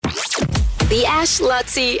The Ash,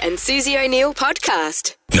 Lutzi and Susie O'Neill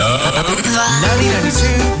podcast.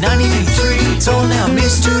 1992, 1983, it's all now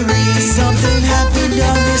mystery. Something happened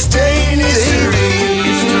on this day in history.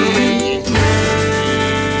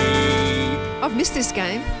 I've missed this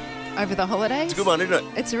game over the holidays. It's a good one, isn't it?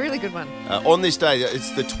 It's a really good one. On this day,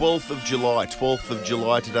 it's the 12th of July. 12th of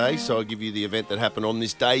July today, so I'll give you the event that happened on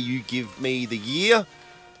this day. You give me the year.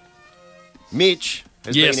 Mitch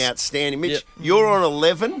has been outstanding. Mitch, you're on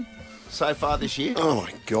 11 so far this year. Oh,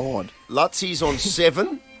 my God. Lutzi's on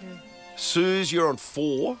 7. Suze, you're on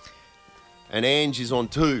 4. And Ange is on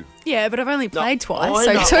 2. Yeah, but I've only played twice, I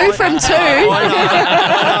so know, 2 from 2.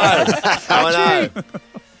 I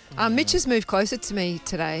know. Mitch has moved closer to me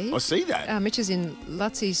today. I see that. Mitch is in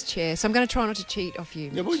Lutzi's chair, so I'm going to try not to cheat off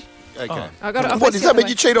you. Yeah, Mitch. okay. What, does that mean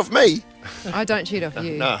you cheat off me? I don't cheat off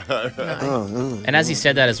you. No. And as he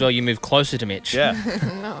said that as well, you moved closer to Mitch. Yeah.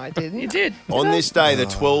 No, I didn't. You did. On this day, the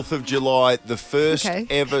 12th of July, the first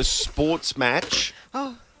ever sports match.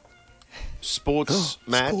 Sport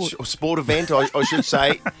event, I should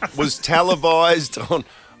say, was televised on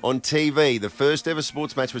TV. The first ever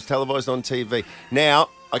sports match was televised on TV. Now,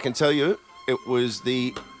 I can tell you, it was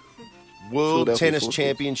the World Tennis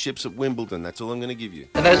Championships at Wimbledon. That's all I'm going to give you.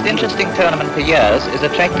 The most interesting tournament for years is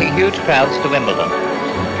attracting huge crowds to Wimbledon.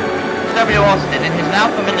 W. Austin, in his now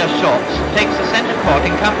familiar shorts, takes the centre court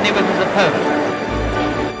in company with his opponent.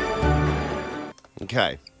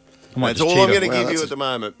 Okay. might That's just all cheat I'm going to off. give Wow, you at the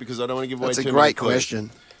moment because I don't want to give away That's too a many great clues. question.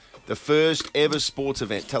 The first ever sports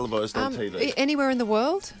event televised on TV. Anywhere in the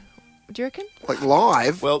world, do you reckon? Like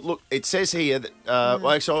live? Well, look, it says here that. Well,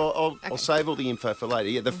 actually, I'll save all the info for later.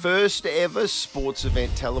 Yeah, the first ever sports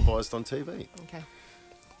event televised on TV. Okay.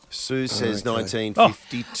 Sue says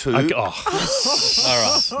 1952. All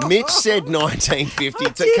right. Mitch said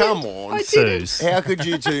 1952. Come on, Suze. How could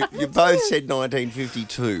you two? You both said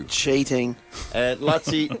 1952. Cheating.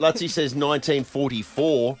 Lutzi says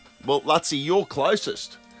 1944. Well, Lutzi, you're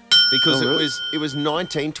closest because it was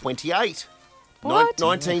 1928. What?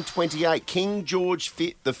 1928. King George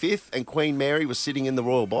V and Queen Mary were sitting in the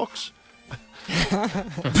royal box.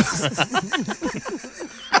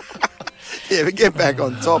 Yeah, but get back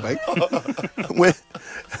on topic. They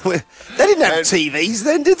didn't have TVs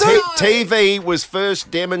then, did they? TV was first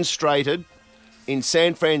demonstrated in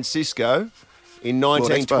San Francisco in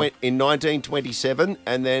 1927,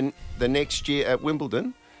 and then the next year at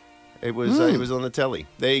Wimbledon, it was on the telly.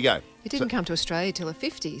 There you go. It didn't come to Australia till the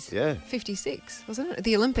 50s. Yeah. 56, wasn't it?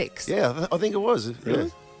 The Olympics. Yeah, I think it was. Yeah.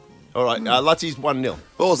 All right, Lutzi's 1-0.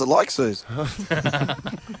 What was it like, Suze?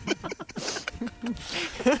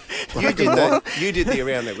 You did the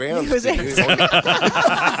around the rounds. He was didn't you?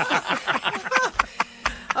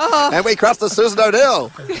 And we crossed the Susan O'Neill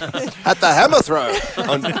at the hammer throw.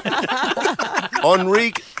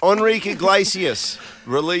 Enrique Iglesias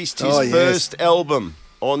released his first album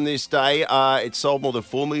on this day. It sold more than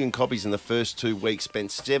 4 million copies in the first 2 weeks,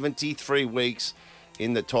 spent 73 weeks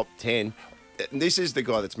in the top 10. And this is the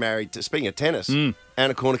guy that's married to, speaking of tennis, Anna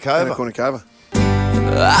Kournikova. Anna Kournikova.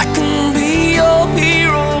 I can be your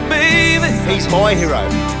hero, baby. He's my hero.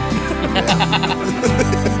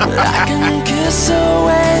 I can kiss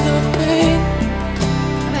away the pain.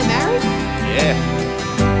 Are they married? Yeah.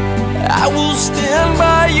 I will stand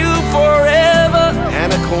by you forever.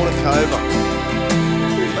 Anna Kournikova.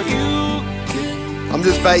 I'm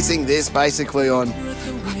just basing this basically on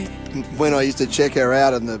when I used to check her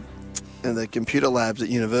out in the computer labs at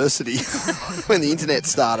university when the internet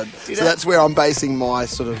started. So that's where I'm basing my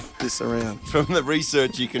sort of this around. From the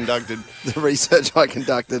research you conducted. The research I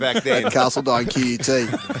conducted Back then. at Castledine QUT.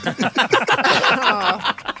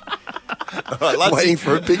 All right, Waiting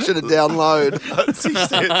for a picture to download.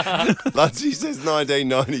 Lutzi says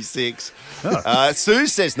 1996. Sue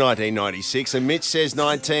says 1996 and Mitch says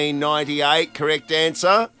 1998. Correct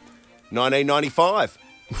answer, 1995.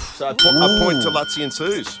 So a point to Lutzi and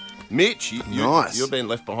Suze. Mitch, Nice. you're being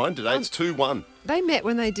left behind today. It's 2-1. They met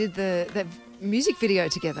when they did that music video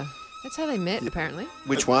together. That's how they met, apparently.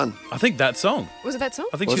 Which one? I think that song. Was it that song?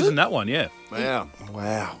 I think she was in that one, yeah. Wow.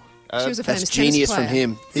 Wow. She was a famous That's genius tennis from player.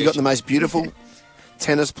 him. He got the most beautiful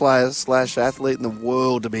tennis player / athlete in the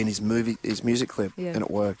world to be in his music clip, Yeah. and it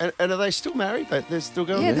worked. And are they still married? They're still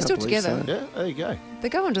going? Yeah, they're I still believe together. so. Yeah, there you go. They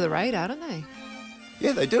go under the radar, don't they?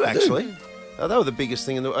 Yeah, they do actually. They were the biggest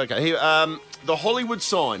thing in the... Okay, here, the Hollywood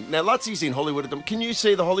sign. Now, Lutzi's in Hollywood at the... Can you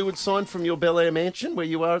see the Hollywood sign from your Bel Air mansion where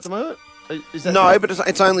you are at the moment? Is that No, but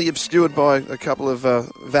it's only obscured by a couple of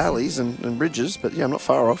valleys and ridges, but yeah, I'm not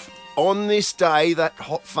far off. On this day, that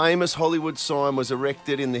famous Hollywood sign was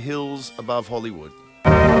erected in the hills above Hollywood.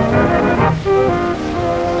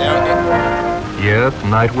 Now, Yes,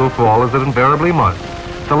 night will fall as it invariably must.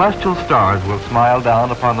 Celestial stars will smile down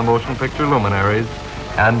upon the motion picture luminaries,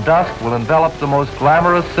 and dusk will envelop the most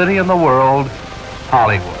glamorous city in the world,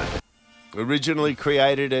 Hollywood. Originally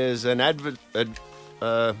created as an as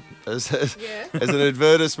an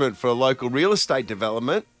advertisement for a local real estate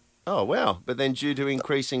development. Oh, wow. But then due to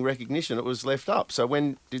increasing recognition, it was left up. So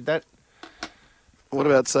when did that... What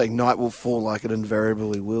about saying night will fall like it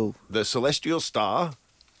invariably will? The Celestial Star.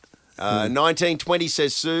 1920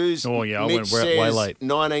 says Suze. Oh, yeah, Mitch we're says way late.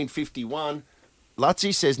 1951.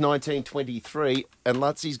 Lutzy says 1923, and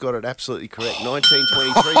Lutzy's got it absolutely correct.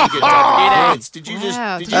 1923, you get double points. Did you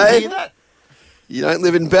did you hear that? You don't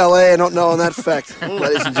live in Bel Air not knowing that fact,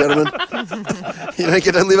 ladies and gentlemen. You don't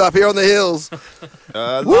get to live up here on the hills.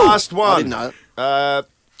 Last one. I didn't know it.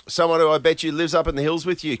 Someone who I bet you lives up in the hills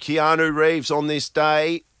with you, Keanu Reeves, on this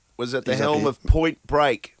day was at the helm of Point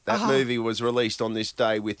Break. That movie was released on this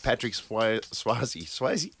day with Patrick Swayze.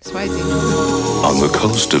 On the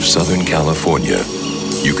coast of Southern California,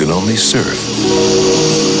 you can only surf,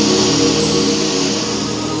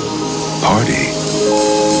 party,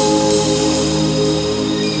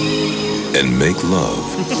 and make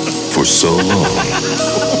love for so long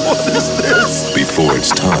before it's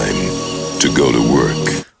time to go to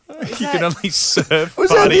work. You can only surf, Was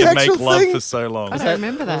that party, the and make actual love thing? for so long. I don't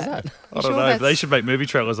remember that. I don't know. They should make movie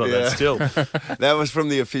trailers like that still. That was from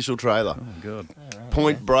the official trailer. Oh, God.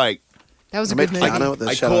 Point Break. That was a good movie.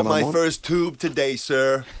 I caught my first tube today,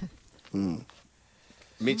 sir.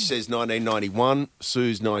 Mitch says 1991.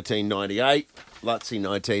 Sue's 1998. Lutzy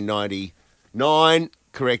 1999.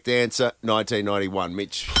 Correct answer, 1991.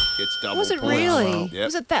 Mitch gets double Was it points. really? Yep.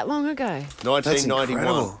 Was it that long ago?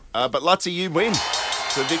 1991. But Lutzy, you win.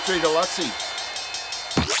 So victory to Lutzy.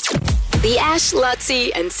 The Ash,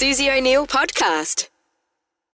 Lutzy and Susie O'Neill podcast.